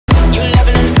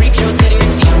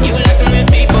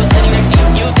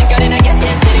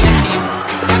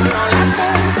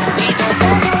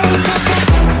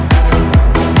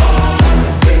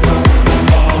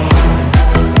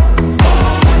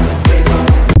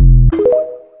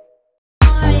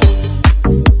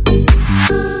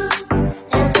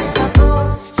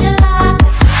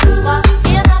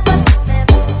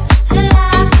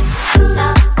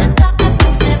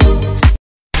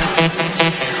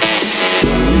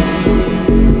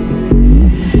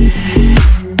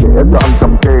cho anh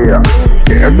cầm kè,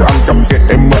 chẻ cho anh cầm kè,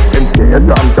 em chẻ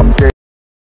cho anh cầm kè.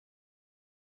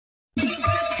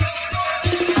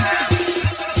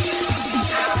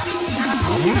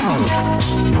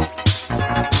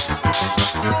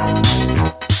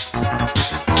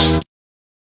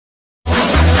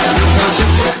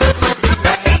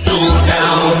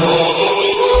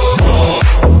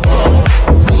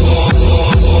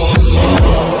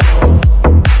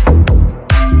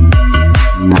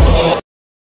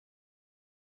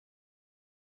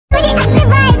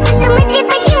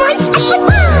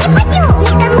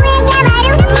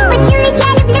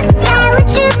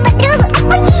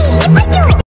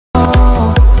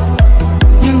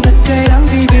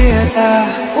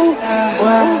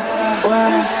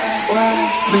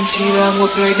 Mình chỉ là một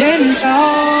người đến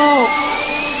sau.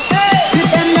 Biết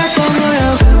em đã có người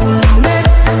ở gần bên,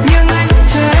 nhưng anh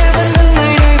chờ em vẫn đứng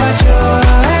ngay đây và chờ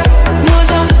em. Mưa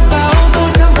giông và ô tô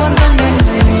chẳng quan tâm đến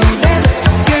ngày đêm.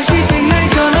 Kể si tình này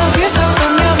chờ nó phía sau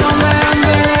còn nhớ mong em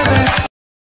về.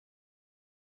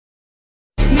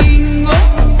 Mình ngốc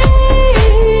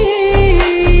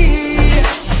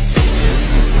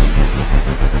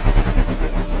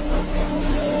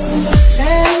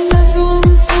em là run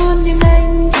run nhưng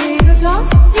anh thì rất rõ.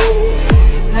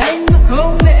 Anh mà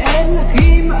không để em là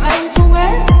khi mà anh không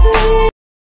em.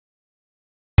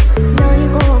 Nơi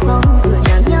cô không vừa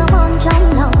chẳng nhớ mong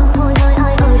trong lòng. Thôi ơi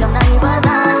ai ơi lòng này vỡ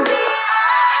tan.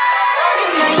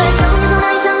 Ngày đời chẳng như sau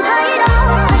này chẳng thấy đâu.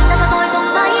 Anh đã xa tôi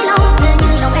không bấy lâu. Thế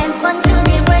nhưng lòng em vẫn chưa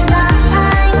kịp quên ra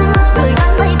anh. Người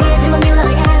khác mấy kia thêm bao nhiêu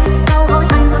lời em. Câu hối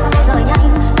anh tôi sao bao giờ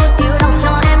nhanh. Tôi yêu lòng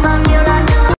cho em bao nhiêu lần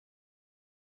nữa.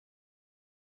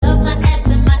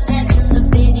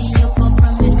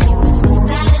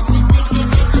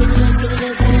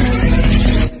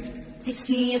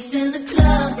 See us in the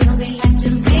club, we'll be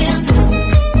acting real.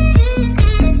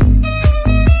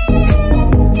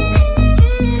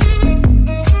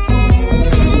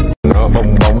 Nó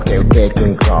bong bóng kẹo ke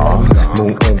cưng cỏ,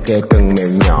 muốn em ke cưng mèo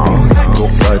nhỏ. Cuộc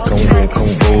đời không buồn không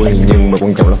vui, nhưng mà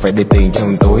quan trọng là phải để tiền trong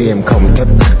túi. Em không thích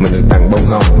mình được tặng bông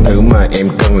hồng, thứ mà em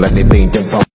cần là để tiền trong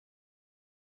phòng.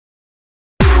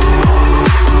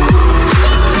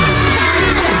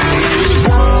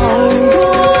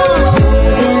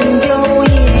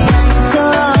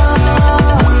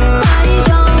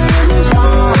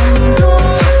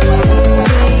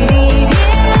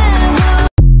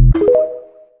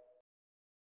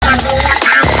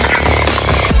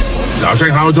早上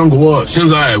好，中国！现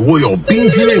在我有冰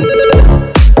淇淋。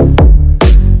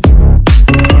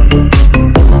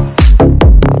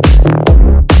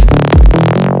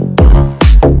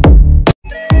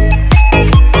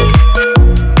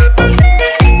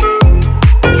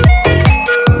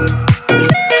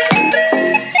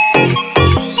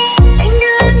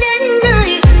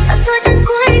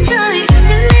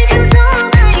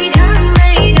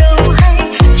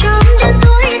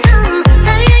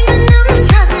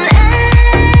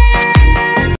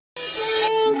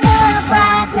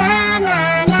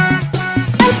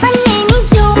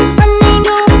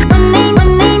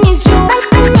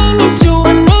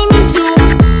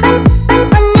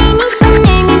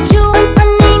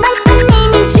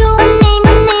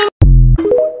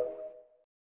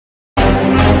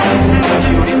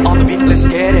Let's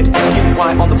get it, keep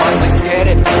quiet on the mic, let's get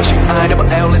it. Chữ I double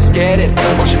L, let's get it.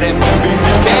 Watch your name, baby,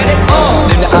 get it.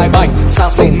 Đêm nay ai bành, sang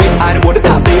xịn mít, ai đã muốn được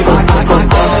thả tim.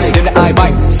 Đêm nay ai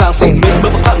bành, sang xịn mít, bước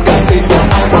vào thẳng càng xin.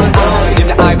 Đêm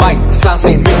nay ai bành, sang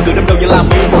xịn mít, cứ đâm đầu như làm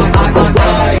mít.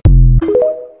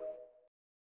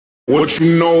 What you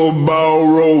know about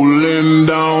rolling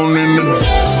down in the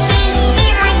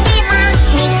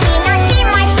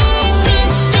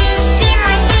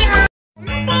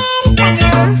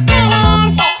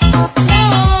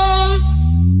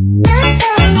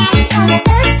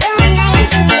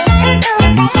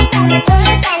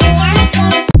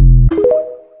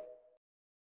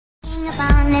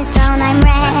upon this throne, I'm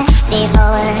ready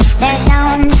for their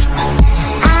stone.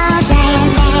 I'll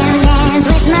dance, dance, dance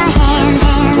with my hands,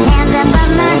 hands, hands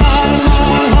above my head.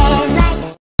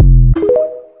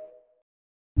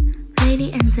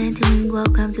 Ladies and gentlemen,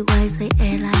 welcome to YJ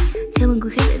Airline. Chào mừng quý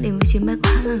khách đã đến với chuyến bay của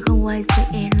hãng hàng không YJ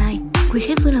Airline. Quý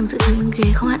khách vui lòng giữ thẳng lưng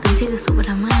ghế, không hạ tầng trên cửa sổ và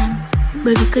làm an.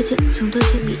 Bởi vì cơ trận chúng tôi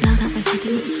chuẩn bị lao thẳng vào trái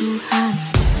tim Nguyễn Du Han.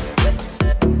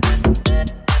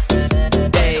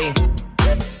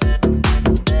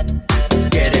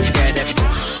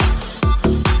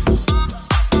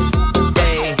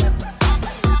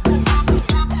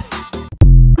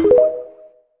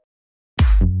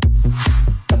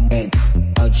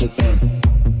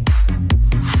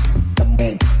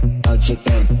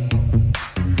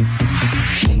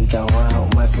 Những cao hoa hậu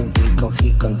mai phương thủy có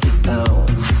khi còn thích tao.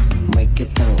 cái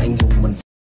thằng anh hùng mình.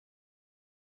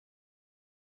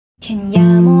 天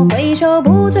涯莫回首，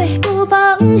不醉不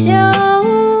放手，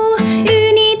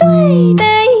与你对杯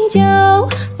酒，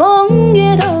风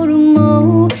月投入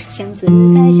眸，相思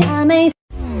才下眉头。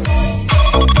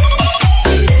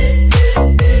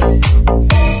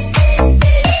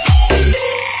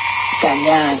Cả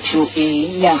nhà chú ý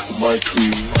nha. My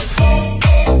queen.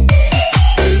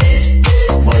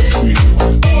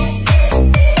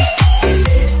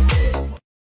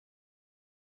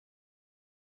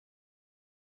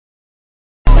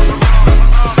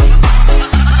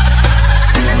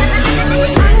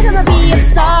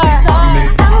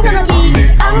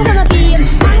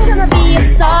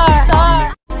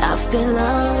 I've been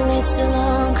lonely too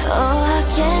long. Oh, I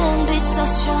can't be so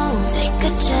strong. Take a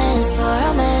chance for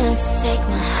romance. Take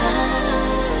my heart.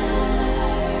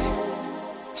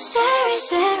 Sherry,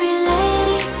 Sherry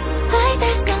lady, like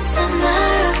there's no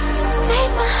tomorrow.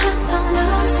 Take my heart, don't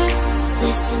lose it.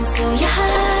 Listen to your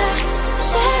heart.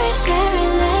 Sherry, Sherry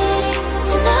lady,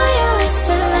 to know you is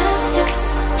to love you.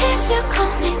 If you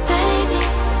call me baby,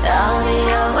 I'll be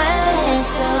your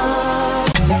answer.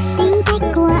 Tính cách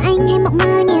của anh hay mộng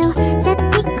mơ nhiều, rất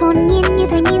thích hồn nhiên như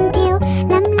thời niên thiếu.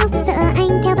 Lắm lúc sợ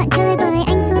anh theo bạn chơi bởi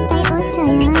anh xua tay ôi trời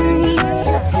ơi.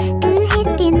 Cứ hết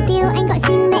tiền tiêu anh gọi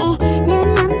xin mẹ,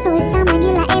 lớn lắm rồi sao mà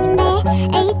như là em bé.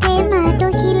 Ấy thế mà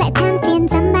đôi khi lại than phiền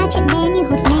dăm ba chuyện bé như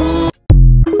hụt me.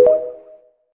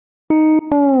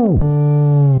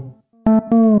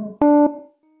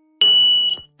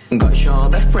 Gọi cho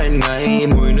best friend ngay,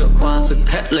 mùi nước hoa sực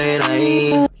hết lên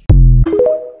này.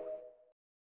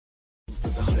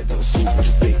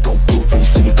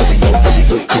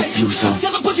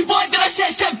 Tell the pussy boy that I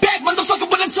said step back, motherfucker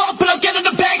when I talk, but I'll get in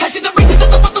the bag. I see the reason that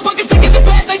the motherfuckers taking the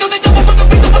bag. They know they never fucking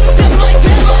beat the mother step like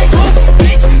that. Like, oh,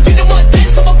 bitch, you don't want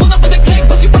this, I'ma pull up with a click,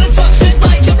 pussy wanna talk shit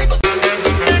like everybody.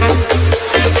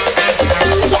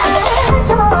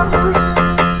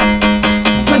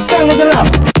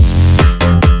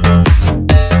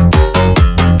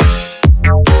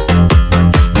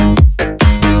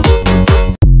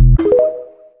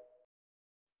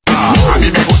 A mí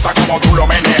me gusta como tú lo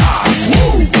meneas.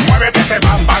 Muévete ese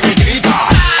bam bam y grita.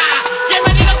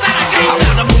 Bienvenidos a la I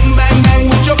wanna boom bang bang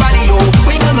with your body, yo.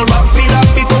 We gonna rock it up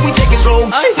before we take it slow.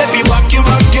 Let me rock you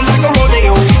like a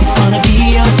rodeo. It's gonna be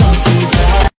a lovely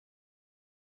ride.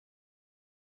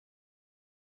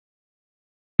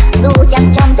 Dù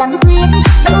chẳng trong chẳng quyết,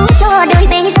 dẫu cho đời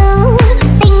bể dâu,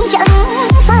 tình chẳng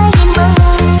phai mờ.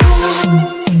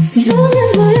 Dẫu nhân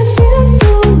người em sẽ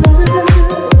tu lời,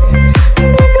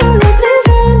 biết đâu là thế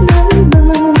gian nặng bờ.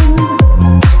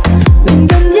 Mình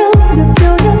gần nhau, được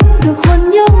yêu nhau, được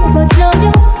hôn nhau và trao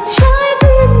nhau trái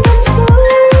tim đắm sâu.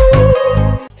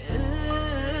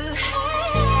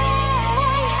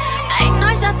 Anh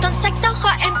nói ra toàn sách giáo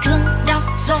khoa em thường đọc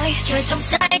rồi. Trời trong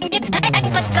xanh nhưng thấy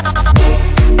anh vẫn còn.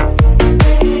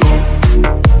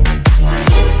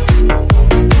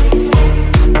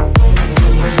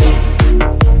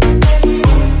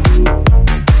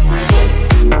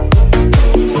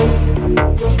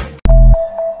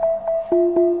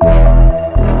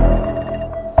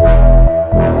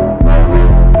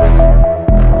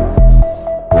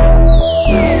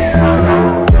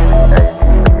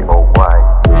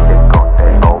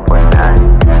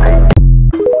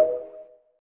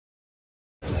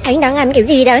 Anh đang ăn kiểu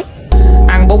gì đấy?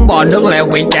 Ăn bún bò nước lèo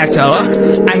vị trà sữa,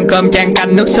 ăn cơm chan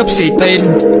canh nước súp xì tin.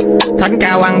 Thánh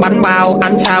cao ăn bánh bao,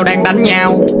 anh sao đang đánh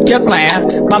nhau. Chết mẹ,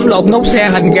 bấm lột nút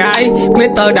xe hình gái.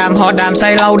 Mr. Đàm họ đàm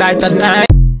say lâu đài tình ái.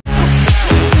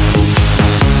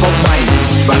 Bông mày,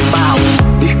 bạn bao,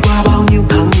 đi qua bao nhiêu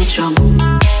thăng trầm.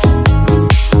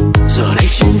 Giờ đây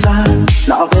trên da,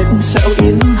 lọ vết sẹo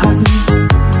yến hằn.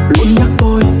 Luôn nhắc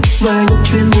tôi về những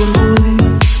chuyện buồn vui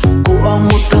của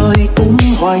một thời tung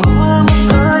hoành.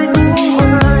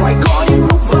 Phải có những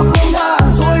lúc vấp ngã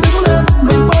rồi đứng lên,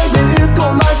 mình mới biết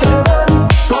còn ai thể bên,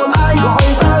 còn ai gọi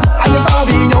tên. Anh em ta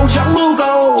vì nhau chẳng mưu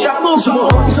cầu, dù mồ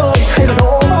hôi rơi hay là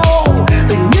đổ máu,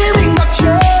 tình nghĩa mình đặt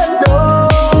trên đầu.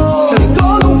 Tình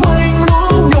có lúc mình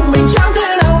lúc nhục mình chẳng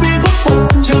thể nào bị khuất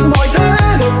phục trên mọi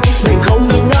thế lực. Mình không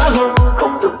được ngã ngược,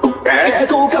 kẻ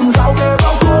thù cầm dao kề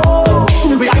vào cổ,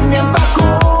 nhưng vì anh em ta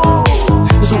cố.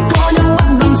 Dù có những mắt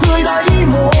nằm dưới đáy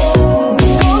mồ,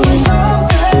 mình có người sao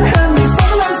thế mình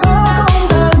sống làm sao không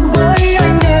đến với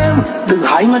anh em. Từ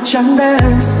hai mắt trắng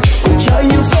đen cùng chơi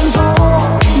nhiều sóng gió,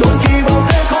 đôi khi bao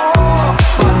thế khó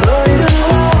và nơi đừng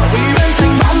lo vì bên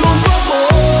tình bạn luôn có tôi.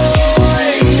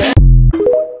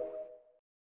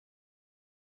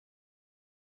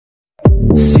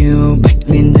 Siêu bạch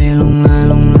bên đây lung lai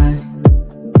lung lai.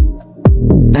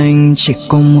 Anh chỉ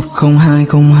có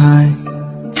 100202.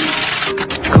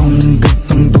 không kịp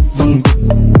văng tục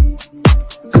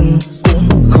cưng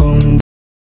cũng không.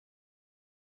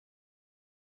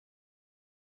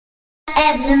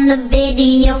 Abs in the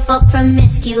video for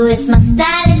promiscuous. My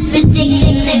style is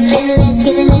ridiculous.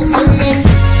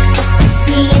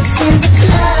 See us in the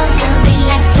club, they'll be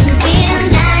like to feel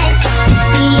nice. You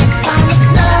see us on the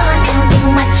floor, they'll be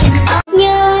watching all.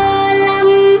 Nhớ lắm,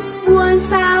 buồn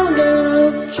sao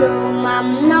được, trổ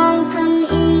mầm non thân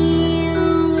yêu.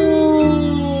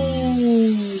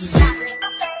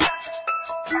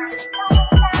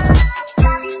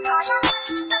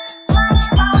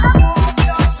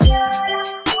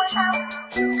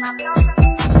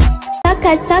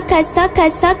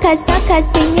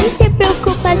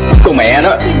 Con mẹ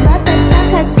đó,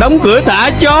 đóng cửa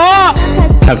thả chó.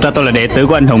 Thật ra tôi là đệ tử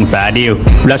của anh hùng xạ điêu,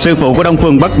 là sư phụ của Đông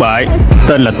Phương bất bại,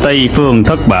 tên là Tây Phương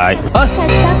thất bại.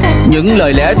 Những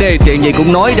lời lẽ đê tiện gì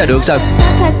cũng nói ra được sao?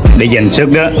 Để dành sức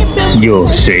đó, vô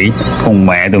sĩ, con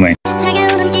mẹ tụi mày.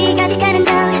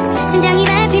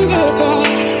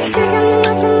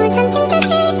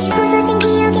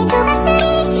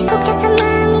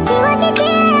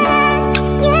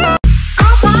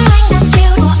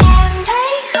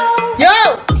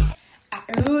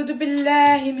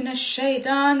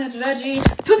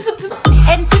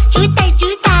 Em thích chuối tây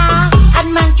chuối ta,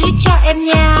 anh mang chuối cho em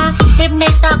nha. Đêm nay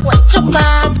ta quậy trong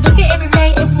ba.